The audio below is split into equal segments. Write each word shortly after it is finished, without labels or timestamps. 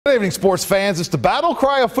Good evening, sports fans. It's the battle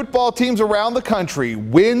cry of football teams around the country.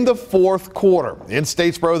 Win the fourth quarter. In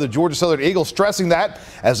Statesboro, the Georgia Southern Eagles stressing that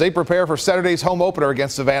as they prepare for Saturday's home opener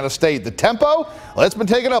against Savannah State. The tempo, well, it's been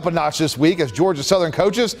taken up a notch this week as Georgia Southern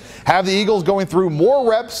coaches have the Eagles going through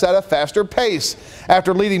more reps at a faster pace.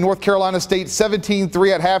 After leading North Carolina State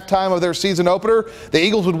 17-3 at halftime of their season opener, the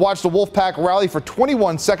Eagles would watch the Wolfpack rally for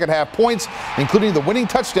 21 second-half points, including the winning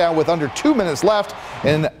touchdown with under 2 minutes left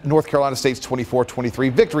in North Carolina State's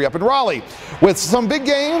 24-23 victory up in Raleigh. With some big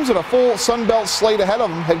games and a full Sun Belt slate ahead of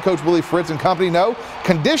them, head coach Willie Fritz and company know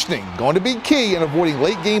conditioning going to be key in avoiding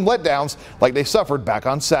late game letdowns like they suffered back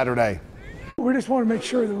on Saturday. We just want to make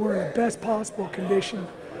sure that we're in the best possible condition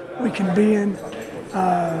we can be in.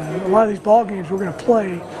 A lot of these ball games we're going to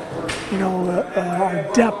play,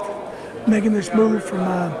 our depth making this move from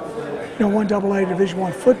 1AA Division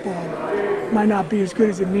I football might not be as good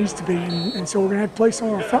as it needs to be, and so we're going to have to play some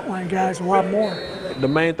of our frontline guys a lot more. The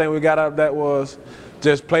main thing we got out of that was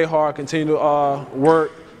just play hard, continue to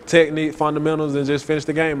work, technique, fundamentals, and just finish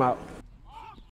the game out.